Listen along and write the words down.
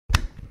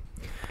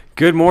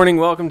Good morning.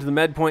 Welcome to the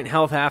MedPoint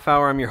Health Half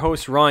Hour. I'm your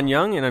host, Ron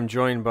Young, and I'm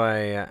joined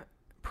by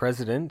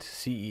President,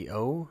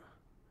 CEO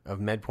of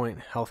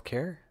MedPoint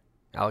Healthcare,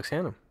 Alex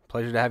Hannum.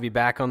 Pleasure to have you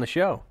back on the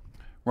show.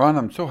 Ron,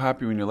 I'm so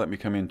happy when you let me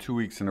come in 2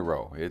 weeks in a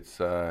row. It's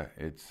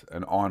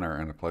an honor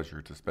and a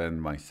pleasure to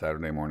spend my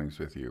Saturday mornings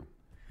with you.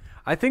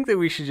 I think that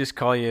we should just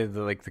call you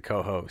the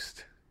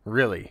co-host.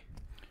 Really.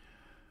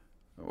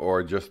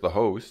 Or just the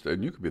host,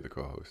 and you could be the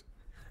co-host.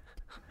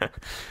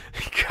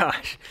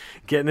 Gosh,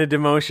 getting a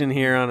demotion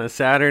here on a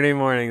Saturday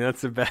morning.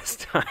 That's the best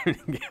time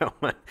to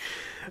get one.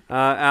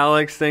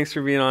 Alex, thanks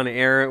for being on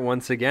air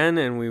once again,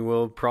 and we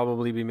will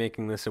probably be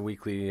making this a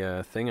weekly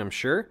thing, I'm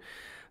sure.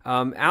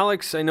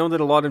 Alex, I know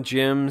that a lot of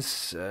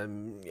gyms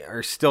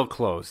are still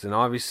closed,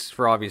 and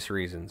for obvious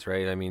reasons,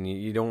 right? I mean,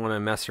 you don't want to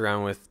mess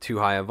around with too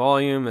high a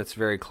volume. It's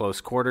very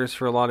close quarters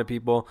for a lot of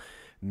people.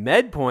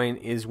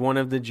 MedPoint is one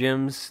of the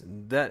gyms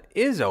that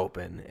is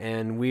open,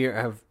 and we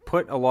have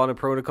put a lot of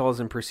protocols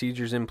and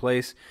procedures in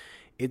place.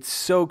 It's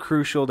so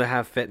crucial to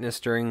have fitness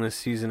during this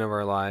season of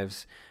our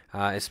lives,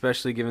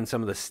 especially given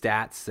some of the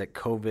stats that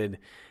COVID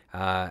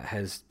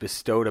has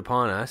bestowed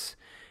upon us.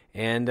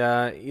 And,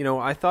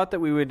 I thought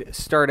that we would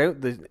start out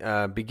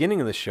the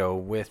beginning of the show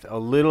with a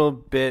little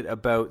bit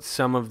about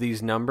some of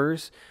these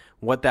numbers,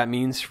 what that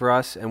means for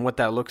us, and what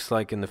that looks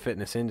like in the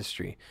fitness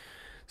industry.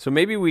 So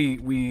maybe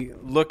we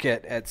look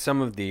at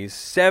some of these.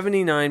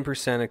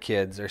 79% of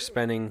kids are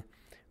spending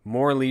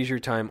more leisure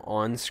time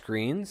on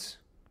screens.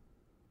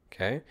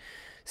 Okay.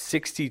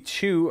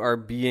 62 are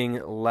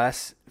being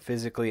less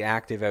physically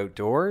active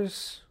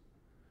outdoors.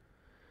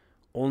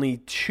 Only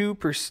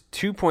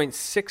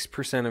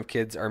 2.6% of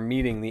kids are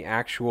meeting the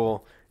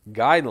actual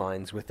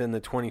guidelines within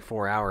the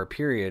 24-hour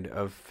period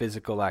of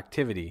physical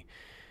activity.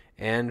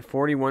 And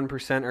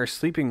 41% are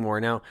sleeping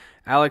more. Now,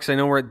 Alex, I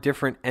know we're at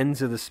different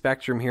ends of the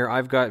spectrum here.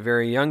 I've got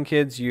very young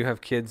kids. You have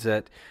kids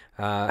that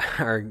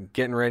are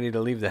getting ready to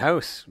leave the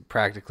house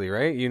practically,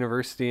 right?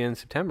 University in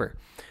September.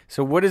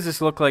 So what does this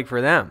look like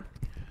for them?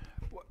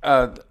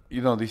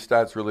 These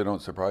stats really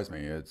don't surprise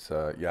me. It's,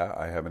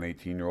 I have an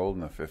 18-year-old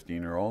and a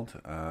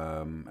 15-year-old,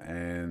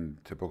 and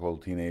typical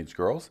teenage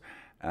girls.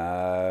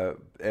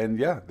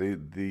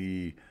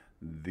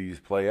 These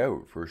play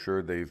out for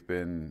sure. They've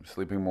been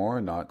sleeping more,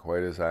 not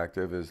quite as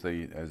active as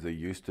they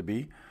used to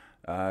be.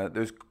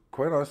 There's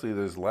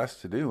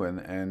less to do,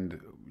 and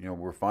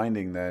we're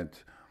finding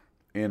that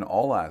in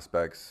all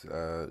aspects,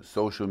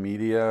 social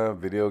media,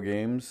 video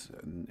games,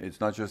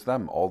 it's not just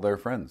them. All their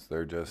friends,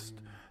 they're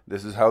just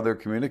this is how they're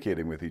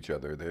communicating with each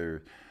other.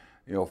 They're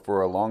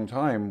for a long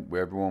time,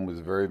 everyone was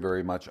very,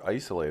 very much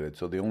isolated.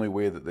 So the only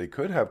way that they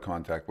could have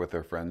contact with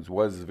their friends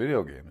was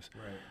video games.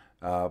 Right.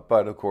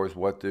 But of course,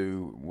 what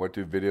do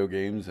video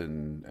games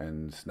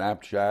and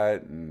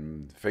Snapchat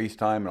and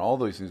FaceTime and all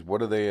those things? What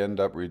do they end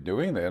up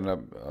doing? They end up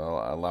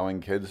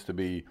allowing kids to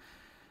be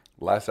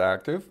less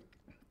active,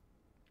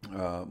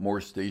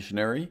 more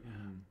stationary,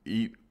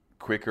 eat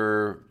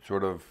quicker,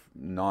 sort of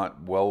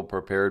not well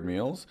prepared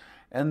meals,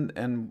 and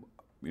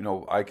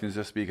I can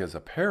just speak as a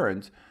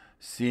parent.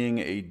 Seeing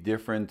a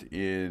different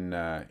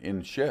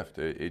in shift,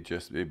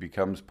 it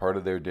becomes part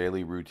of their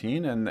daily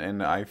routine,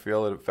 and I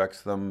feel it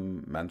affects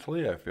them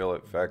mentally. I feel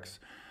it affects,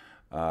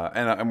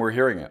 and we're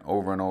hearing it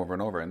over and over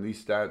and over. And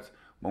these stats,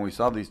 when we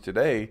saw these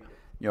today,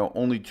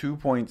 only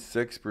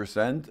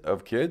 2.6%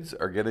 of kids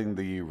are getting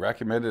the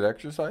recommended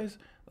exercise.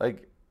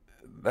 Like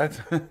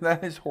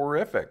that is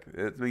horrific.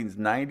 It means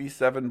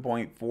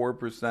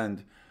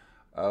 97.4%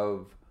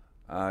 of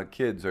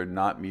kids are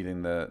not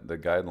meeting the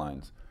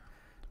guidelines.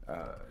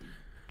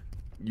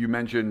 You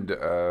mentioned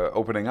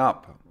opening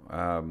up.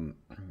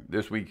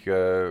 This week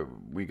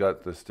we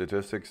got the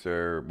statistics,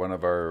 or one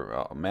of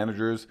our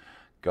managers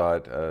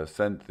got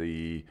sent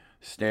the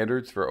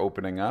standards for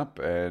opening up,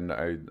 and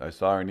I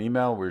saw an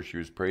email where she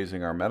was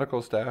praising our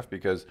medical staff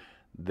because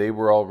they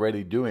were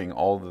already doing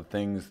all the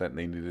things that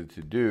they needed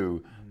to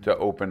do to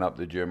open up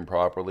the gym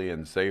properly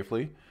and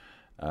safely.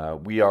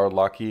 We are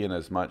lucky in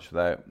as much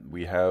that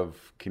we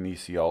have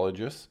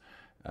kinesiologists.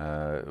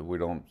 We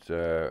don't.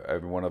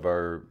 Every one of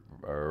our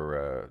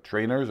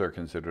trainers are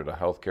considered a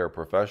healthcare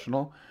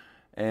professional,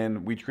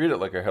 and we treat it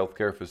like a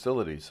healthcare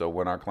facility. So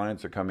when our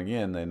clients are coming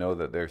in, they know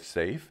that they're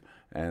safe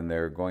and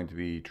they're going to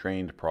be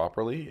trained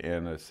properly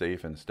in a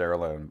safe and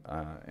sterile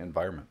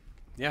environment.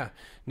 Yeah,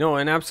 no,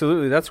 and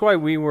absolutely. That's why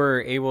we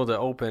were able to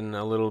open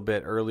a little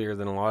bit earlier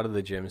than a lot of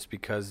the gyms,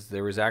 because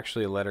there was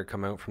actually a letter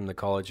come out from the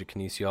College of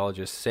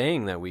Kinesiologists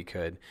saying that we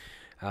could.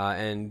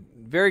 And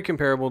very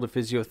comparable to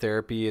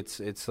physiotherapy.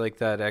 It's like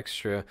that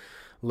extra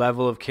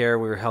level of care.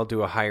 We were held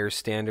to a higher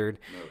standard.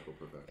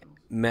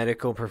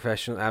 Medical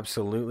professional,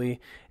 absolutely.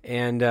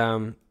 And,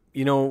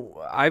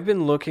 I've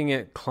been looking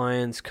at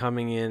clients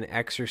coming in,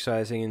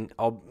 exercising, and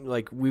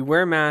we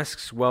wear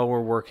masks while we're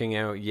working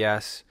out,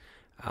 yes.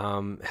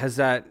 Has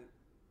that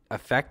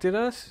affected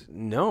us?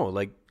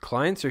 No.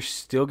 Clients are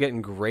still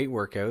getting great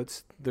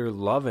workouts. They're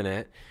loving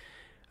it.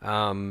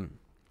 For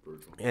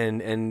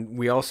And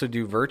we also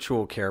do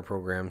virtual care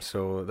programs.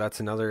 So that's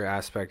another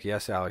aspect.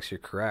 Yes, Alex, you're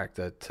correct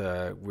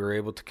that we're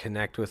able to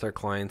connect with our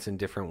clients in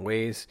different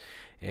ways.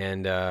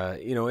 And,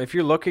 if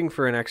you're looking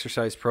for an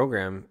exercise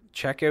program,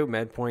 check out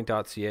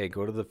medpoint.ca.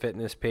 Go to the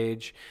fitness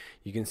page.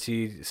 You can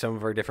see some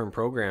of our different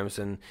programs,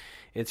 and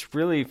it's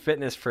really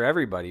fitness for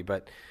everybody.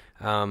 But,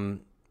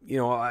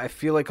 I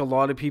feel like a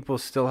lot of people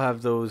still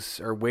have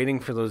are waiting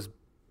for those,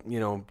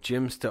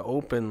 gyms to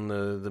open,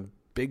 the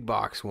big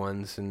box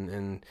ones,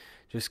 and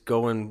just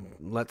go and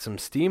let some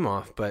steam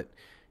off. But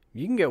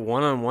you can get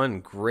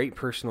one-on-one great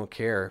personal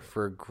care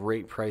for a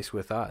great price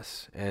with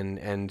us.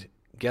 And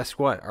guess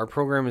what? Our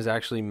program is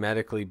actually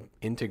medically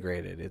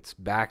integrated. It's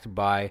backed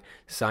by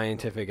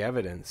scientific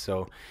evidence.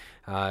 So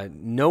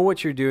know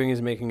what you're doing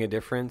is making a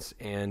difference,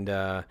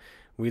 and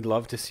we'd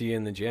love to see you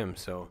in the gym.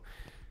 So,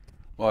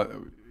 well,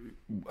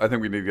 I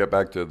think we need to get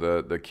back to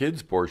the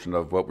kids portion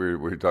of what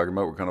we're talking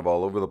about. We're kind of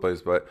all over the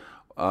place, but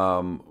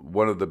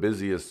one of the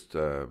busiest,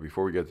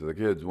 before we get to the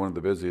kids, one of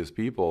the busiest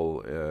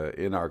people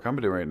in our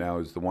company right now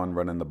is the one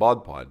running the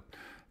Bod Pod.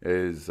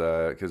 Is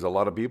because a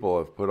lot of people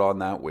have put on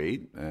that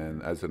weight,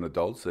 and as an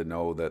adults, they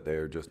know that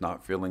they're just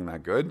not feeling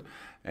that good,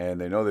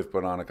 and they know they've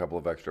put on a couple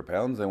of extra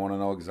pounds. They want to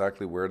know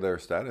exactly where their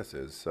status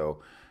is.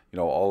 So,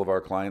 all of our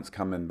clients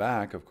coming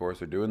back, of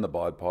course, are doing the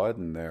Bod Pod,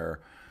 and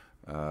they're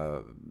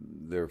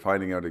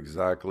finding out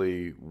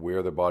exactly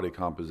where their body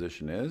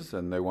composition is,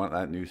 and they want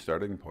that new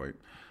starting point.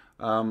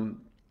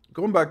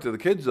 Going back to the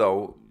kids,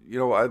 though,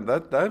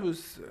 that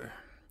was,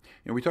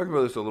 we talked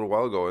about this a little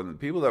while ago, and the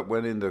people that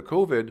went into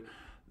COVID.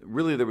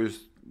 Really, there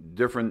was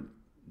different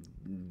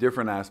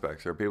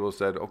aspects. There are people who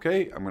said,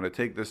 okay, I'm going to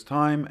take this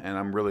time and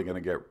I'm really going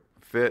to get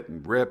fit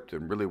and ripped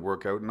and really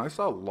work out. And I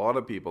saw a lot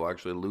of people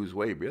actually lose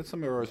weight. We had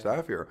some of our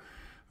staff here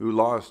who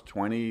lost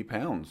 20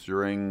 pounds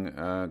during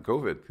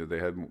COVID because they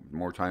had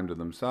more time to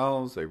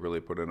themselves. They really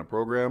put in a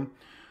program.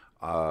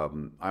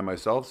 I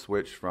myself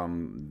switched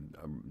from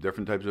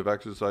different types of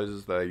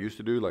exercises that I used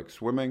to do, like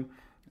swimming,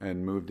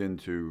 and moved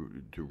into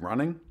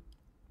running.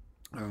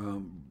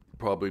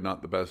 Probably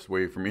not the best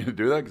way for me to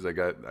do that because I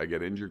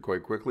get injured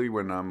quite quickly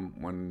when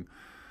I'm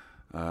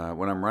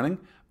running.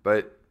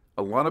 But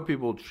a lot of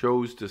people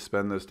chose to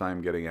spend this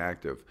time getting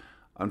active.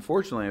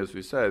 Unfortunately, as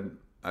we said,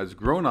 as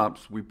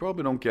grown-ups, we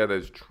probably don't get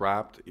as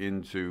trapped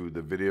into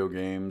the video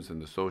games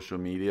and the social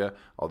media.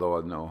 Although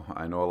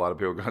I know a lot of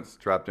people got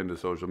trapped into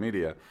social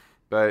media,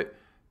 but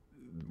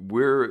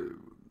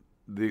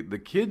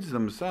the kids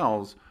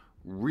themselves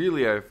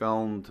really, I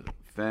found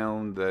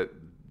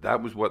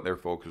that was what their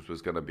focus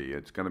was going to be.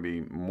 It's going to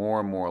be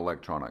more and more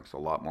electronics, a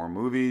lot more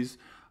movies,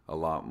 a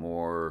lot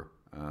more,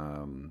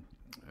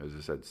 as I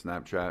said,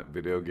 Snapchat,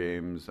 video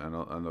games,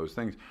 and those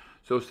things.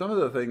 So some of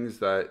the things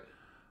that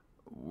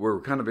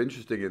were kind of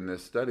interesting in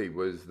this study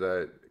was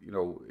that,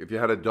 if you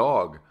had a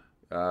dog,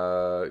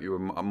 you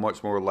were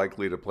much more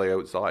likely to play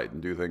outside and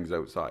do things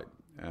outside.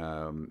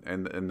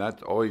 And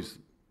that always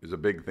is a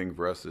big thing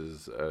for us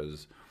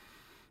as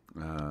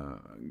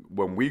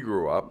when we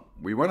grew up,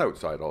 we went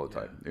outside all the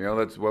time.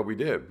 That's what we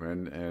did.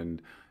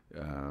 And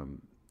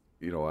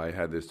I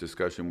had this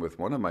discussion with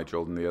one of my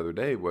children the other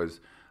day.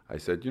 I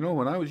said,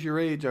 when I was your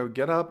age, I would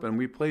get up and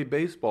we play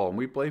baseball and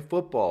we play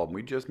football and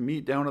we just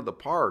meet down at the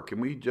park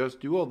and we just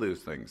do all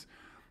those things.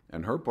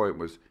 And her point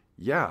was,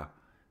 yeah,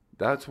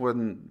 that's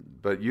when,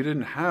 but you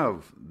didn't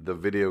have the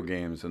video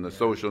games and the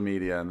social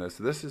media and this.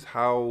 This is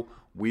how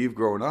we've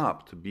grown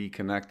up to be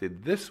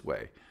connected this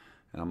way.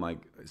 And I'm like,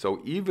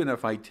 so even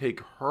if I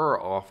take her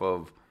off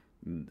of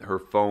her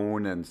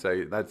phone and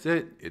say, that's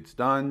it, it's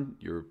done,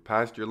 you're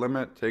past your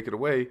limit, take it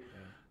away,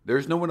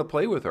 there's no one to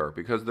play with her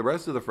because the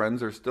rest of the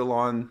friends are still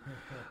on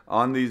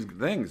these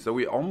things. So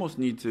we almost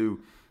need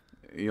to,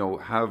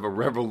 have a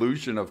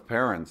revolution of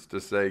parents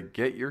to say,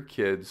 get your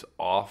kids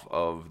off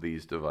of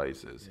these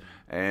devices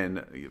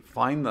and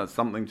find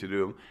something to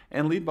do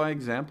and lead by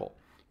example.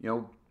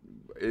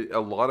 A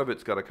lot of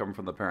it's got to come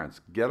from the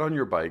parents. Get on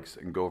your bikes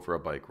and go for a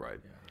bike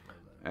ride.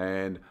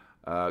 And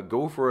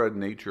go for a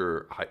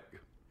nature hike.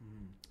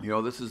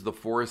 This is the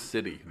forest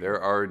city.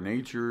 There are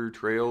nature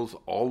trails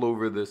all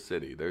over this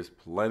city. There's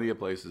plenty of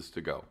places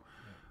to go.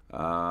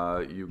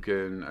 You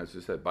can, as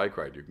I said, bike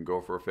ride. You can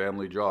go for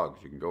family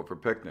jogs. You can go for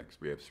picnics.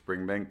 We have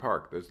Springbank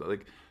Park. There's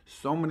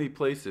so many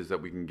places that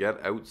we can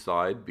get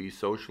outside, be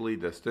socially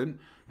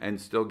distant,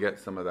 and still get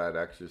some of that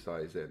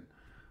exercise in.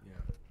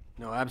 Yeah.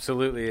 No,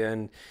 absolutely.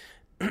 And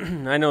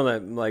I know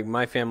that,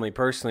 my family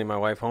personally, my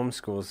wife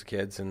homeschools the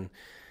kids, and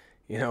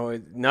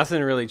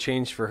nothing really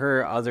changed for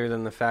her other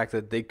than the fact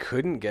that they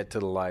couldn't get to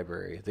the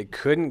library. They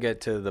couldn't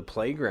get to the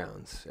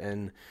playgrounds.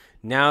 And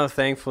now,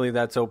 thankfully,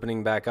 that's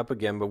opening back up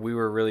again. But we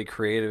were really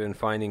creative in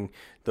finding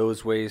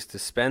those ways to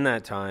spend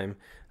that time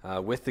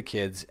with the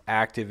kids,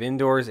 active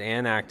indoors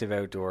and active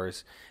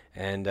outdoors.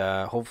 And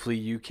hopefully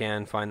you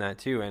can find that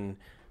too. And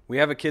we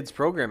have a kids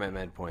program at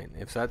MedPoint.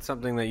 If that's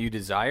something that you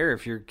desire,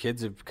 if your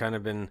kids have kind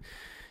of been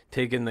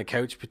taken the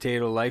couch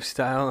potato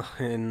lifestyle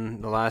in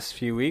the last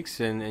few weeks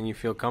and you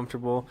feel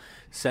comfortable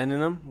sending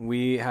them,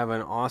 we have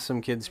an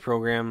awesome kids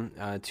program,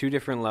 2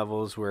 different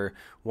levels, where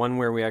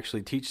we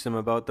actually teach them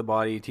about the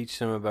body, teach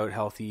them about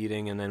healthy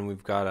eating, and then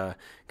we've got a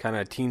kind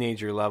of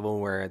teenager level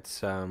where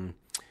it's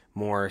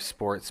more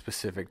sport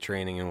specific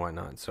training and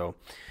whatnot. So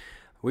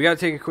we got to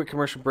take a quick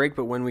commercial break,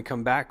 but when we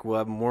come back, we'll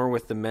have more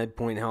with the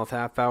MedPoint Health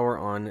Half Hour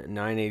on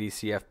 980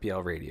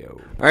 CFPL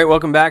Radio. All right,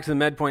 welcome back to the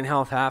MedPoint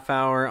Health Half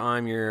Hour.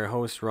 I'm your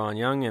host, Ron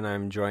Young, and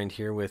I'm joined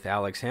here with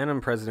Alex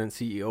Hannum, President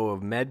CEO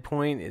of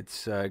MedPoint.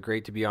 It's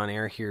great to be on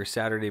air here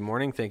Saturday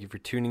morning. Thank you for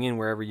tuning in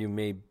wherever you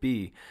may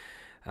be.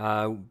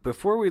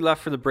 Before we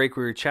left for the break,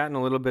 we were chatting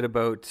a little bit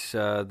about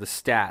the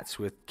stats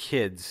with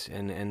kids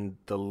and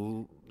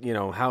the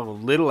how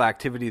little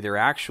activity they're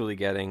actually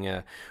getting,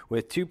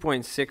 with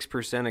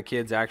 2.6% of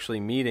kids actually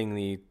meeting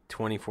the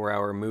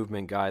 24-hour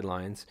movement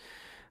guidelines.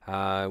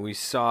 We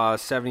saw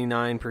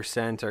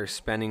 79% are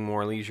spending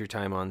more leisure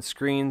time on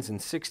screens, and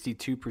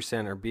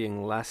 62% are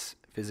being less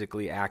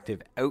physically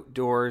active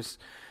outdoors.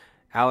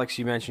 Alex,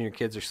 you mentioned your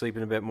kids are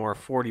sleeping a bit more.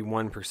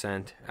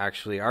 41%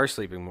 actually are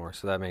sleeping more,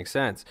 so that makes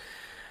sense.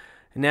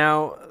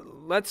 Now,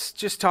 let's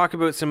just talk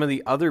about some of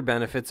the other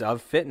benefits of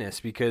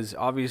fitness, because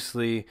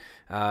obviously,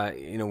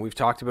 we've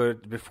talked about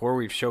it before,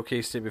 we've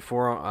showcased it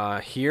before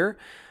here,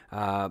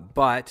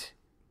 but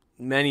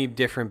many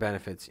different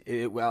benefits.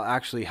 It will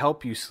actually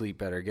help you sleep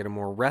better, get a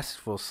more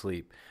restful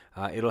sleep.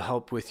 It'll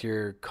help with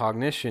your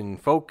cognition,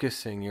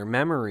 focusing, your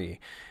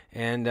memory.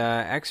 And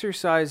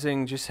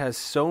exercising just has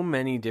so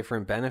many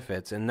different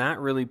benefits, and that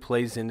really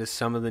plays into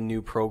some of the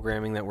new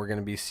programming that we're going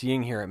to be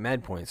seeing here at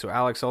MedPoint. So,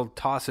 Alex, I'll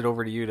toss it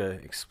over to you to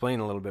explain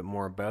a little bit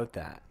more about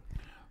that.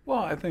 Well,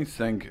 I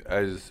think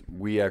as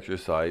we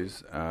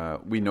exercise,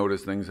 we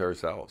notice things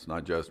ourselves,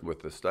 not just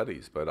with the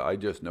studies, but I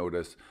just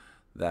notice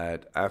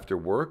that after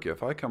work,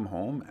 if I come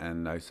home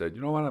and I said,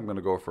 you know what, I'm going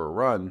to go for a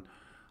run,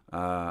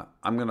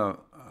 I'm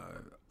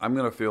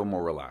going to feel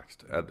more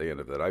relaxed at the end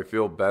of it. I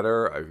feel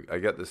better. I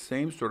get the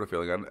same sort of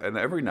feeling. And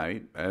every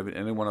night,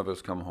 any one of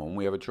us come home,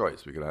 we have a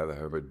choice. We can either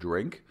have a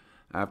drink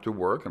after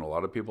work, and a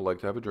lot of people like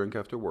to have a drink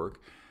after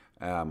work,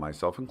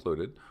 myself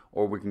included,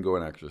 or we can go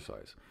and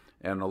exercise.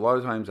 And a lot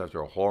of times after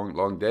a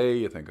long day,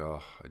 you think,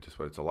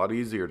 it's a lot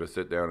easier to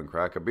sit down and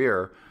crack a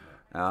beer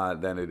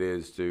than it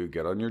is to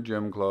get on your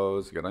gym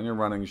clothes, get on your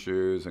running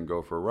shoes, and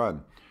go for a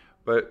run.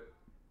 But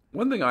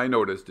one thing I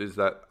noticed is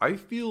that I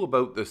feel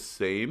about the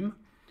same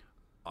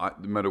no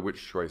matter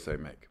which choice I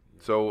make.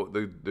 So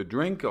the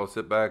drink, I'll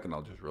sit back and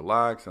I'll just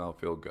relax and I'll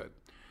feel good.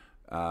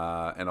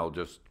 And I'll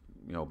just,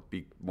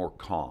 be more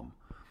calm.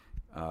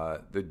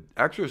 The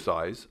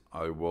exercise,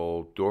 I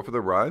will go for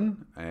the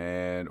run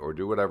or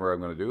do whatever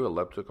I'm going to do,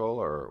 elliptical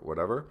or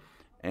whatever.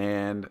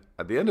 And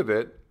at the end of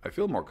it, I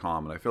feel more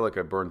calm and I feel like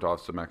I burnt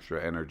off some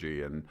extra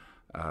energy and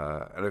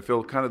I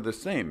feel kind of the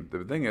same.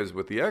 The thing is,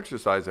 with the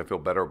exercise, I feel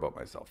better about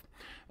myself.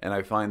 And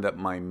I find that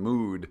my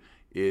mood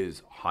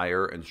is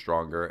higher and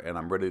stronger, and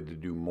I'm ready to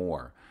do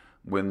more.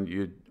 When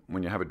you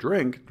have a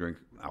drink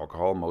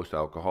alcohol. Most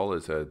alcohol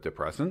is a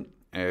depressant,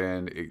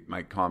 and it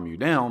might calm you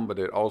down, but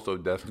it also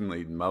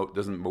definitely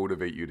doesn't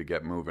motivate you to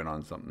get moving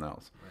on something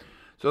else. Right.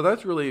 So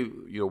that's really,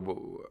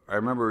 I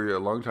remember a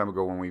long time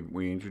ago when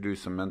we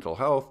introduced some mental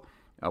health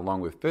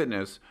along with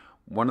fitness.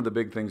 One of the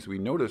big things we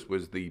noticed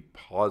was the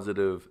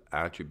positive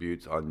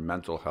attributes on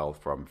mental health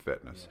from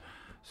fitness. Yeah.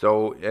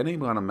 So any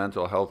kind of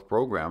mental health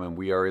program, and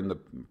we are in the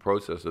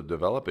process of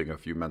developing a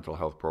few mental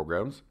health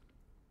programs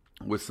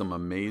with some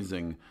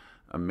amazing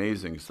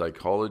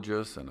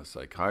psychologists and a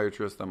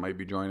psychiatrist that might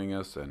be joining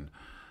us, and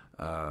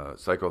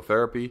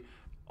psychotherapy.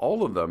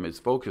 All of them is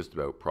focused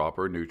about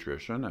proper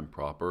nutrition and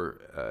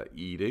proper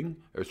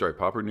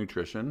proper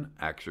nutrition,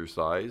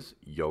 exercise,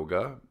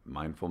 yoga,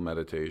 mindful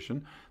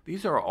meditation.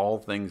 These are all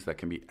things that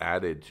can be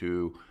added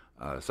to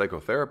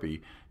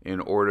psychotherapy in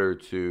order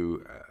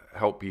to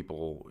help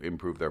people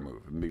improve their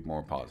mood and be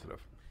more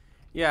positive.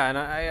 Yeah, and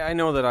I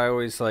know that I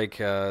always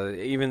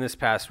even this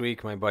past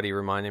week, my buddy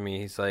reminded me,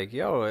 he's like,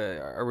 yo,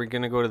 are we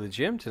going to go to the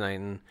gym tonight?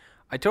 And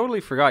I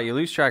totally forgot. You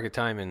lose track of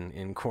time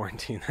in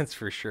quarantine, that's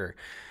for sure.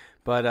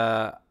 But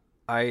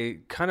I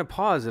kind of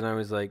paused and I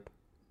was like,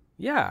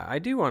 yeah, I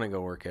do want to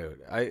go work out.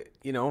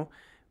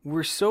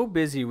 We're so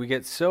busy. We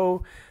get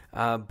so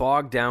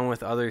bogged down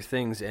with other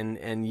things.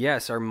 And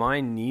yes, our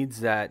mind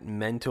needs that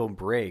mental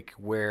break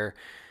where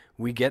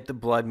we get the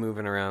blood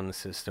moving around the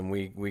system.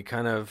 We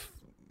kind of,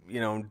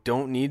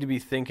 don't need to be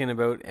thinking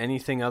about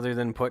anything other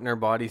than putting our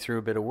body through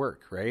a bit of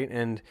work, right?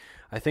 And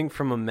I think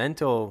from a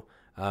mental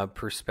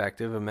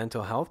perspective, a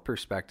mental health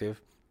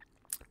perspective,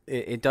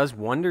 it does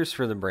wonders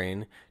for the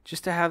brain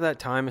just to have that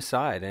time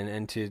aside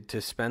and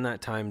to spend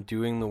that time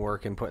doing the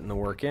work and putting the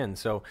work in.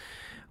 So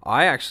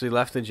I actually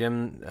left the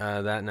gym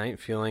that night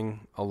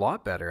feeling a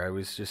lot better. I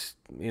was just,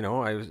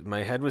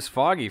 my head was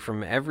foggy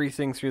from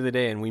everything through the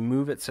day, and we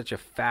move at such a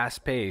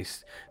fast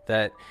pace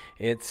that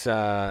it's,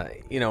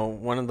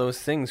 one of those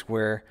things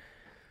where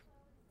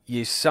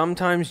you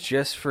sometimes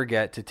just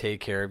forget to take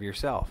care of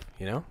yourself,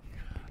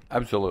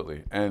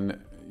 Absolutely. And,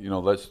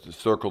 let's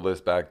circle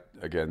this back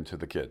again to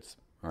the kids,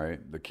 right?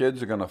 The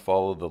kids are going to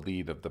follow the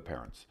lead of the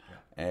parents.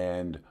 Yeah.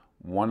 And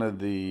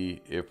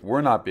if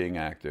we're not being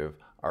active,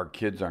 our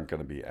kids aren't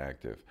going to be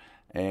active.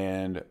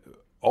 And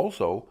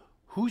also,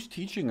 who's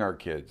teaching our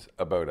kids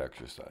about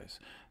exercise?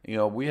 I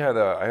had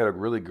a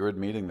really good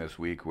meeting this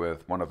week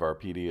with one of our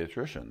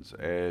pediatricians,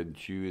 and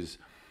she was,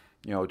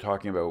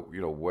 talking about,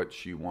 what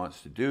she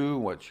wants to do,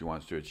 what she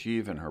wants to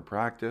achieve in her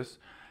practice.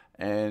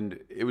 And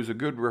it was a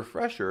good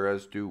refresher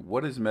as to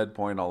what is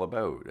MedPoint all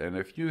about. And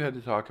if you had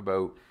to talk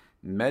about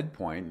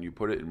MedPoint and you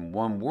put it in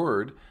one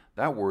word,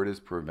 that word is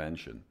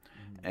prevention.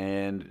 Mm-hmm.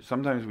 And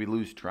sometimes we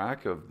lose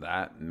track of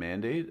that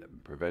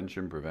mandate: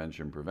 prevention,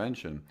 prevention,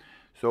 prevention.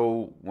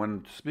 So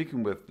when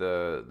speaking with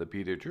the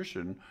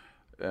pediatrician,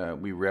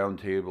 we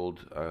roundtabled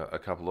a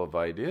couple of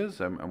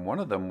ideas, and one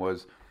of them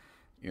was,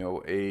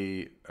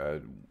 a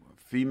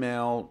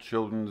female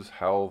children's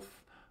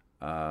health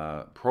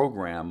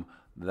program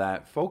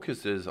that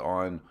focuses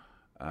on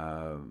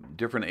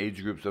different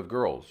age groups of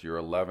girls. Your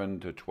 11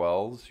 to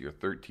 12s, your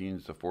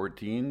 13s to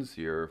 14s,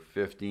 your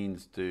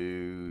 15s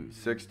to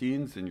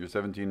 16s, and your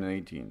 17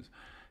 and 18s.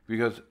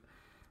 Because,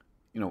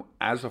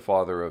 as a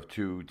father of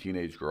two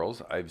teenage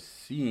girls, I've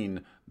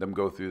seen them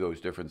go through those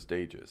different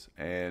stages.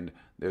 And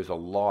there's a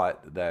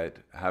lot that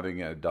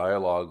having a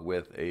dialogue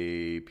with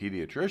a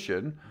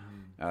pediatrician,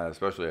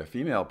 especially a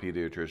female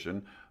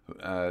pediatrician,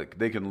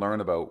 they can learn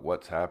about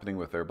what's happening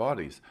with their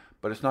bodies.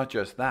 But it's not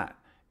just that.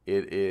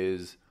 It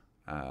is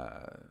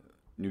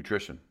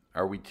nutrition.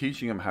 Are we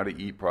teaching them how to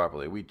eat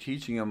properly? Are we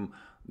teaching them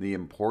the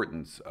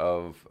importance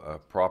of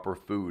proper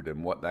food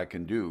and what that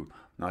can do,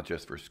 not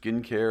just for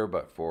skincare,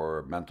 but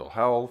for mental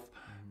health,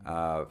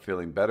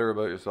 feeling better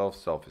about yourself,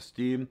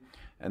 self-esteem,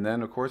 and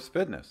then, of course,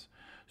 fitness.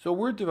 So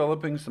we're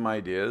developing some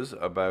ideas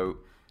about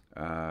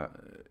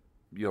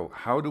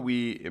how do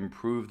we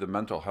improve the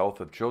mental health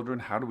of children?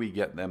 How do we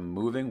get them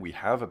moving? We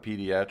have a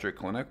pediatric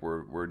clinic.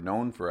 We're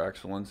known for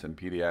excellence in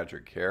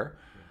pediatric care,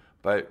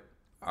 but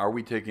are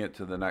we taking it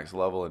to the next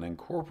level and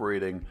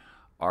incorporating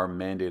our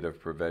mandate of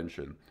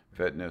prevention,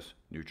 fitness,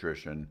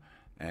 nutrition,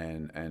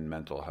 and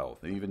mental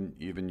health, and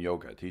even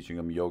yoga, teaching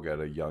them yoga at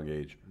a young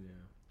age.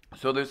 Yeah.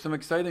 So there's some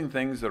exciting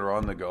things that are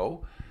on the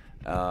go,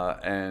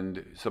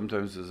 and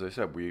sometimes, as I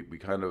said, we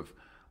kind of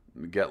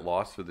get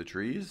lost for the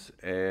trees,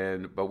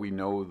 but we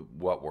know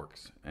what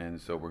works, and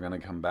so we're going to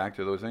come back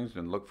to those things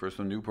and look for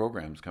some new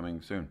programs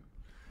coming soon.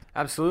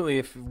 Absolutely.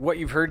 If what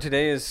you've heard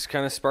today has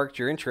kind of sparked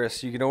your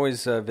interest, you can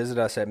always visit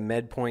us at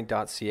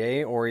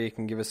medpoint.ca, or you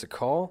can give us a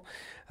call.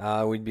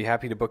 We'd be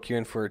happy to book you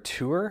in for a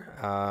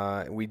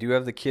tour. We do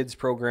have the kids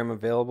program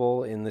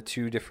available in the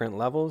 2 different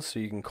levels, so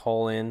you can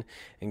call in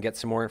and get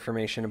some more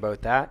information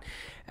about that.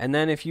 And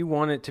then if you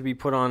want it to be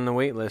put on the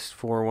wait list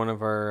for one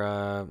of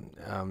our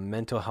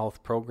mental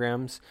health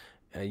programs,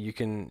 you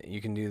can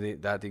do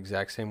that the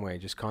exact same way.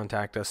 Just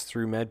contact us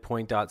through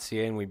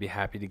medpoint.ca, and we'd be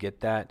happy to get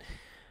that.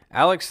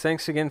 Alex,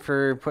 thanks again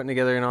for putting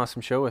together an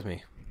awesome show with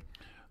me.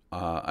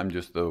 I'm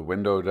just the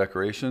window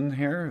decoration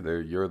here.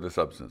 You're the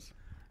substance.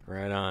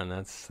 Right on.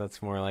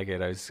 That's more like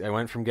it. I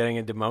went from getting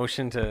a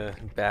demotion to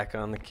back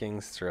on the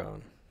king's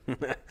throne.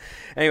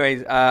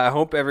 Anyways, I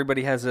hope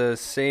everybody has a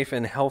safe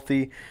and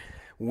healthy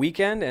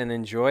weekend and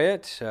enjoy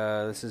it.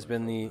 This has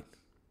been and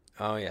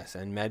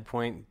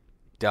MedPoint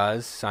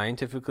does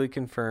scientifically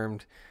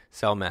confirmed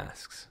sell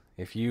masks.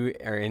 If you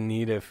are in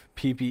need of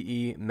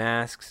PPE,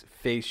 masks,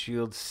 face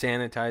shields,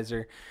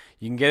 sanitizer,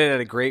 you can get it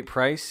at a great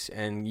price,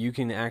 and you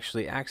can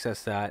actually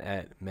access that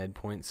at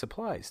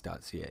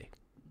medpointsupplies.ca.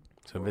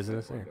 So visit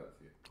us there.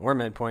 Or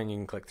MedPoint, you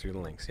can click through the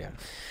links, yeah.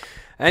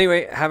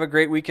 Anyway, have a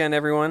great weekend,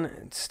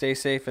 everyone. Stay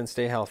safe and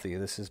stay healthy.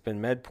 This has been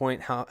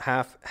MedPoint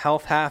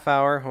Health Half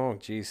Hour. Oh,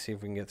 geez, see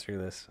if we can get through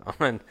this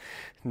on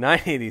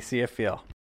 980 CFPL.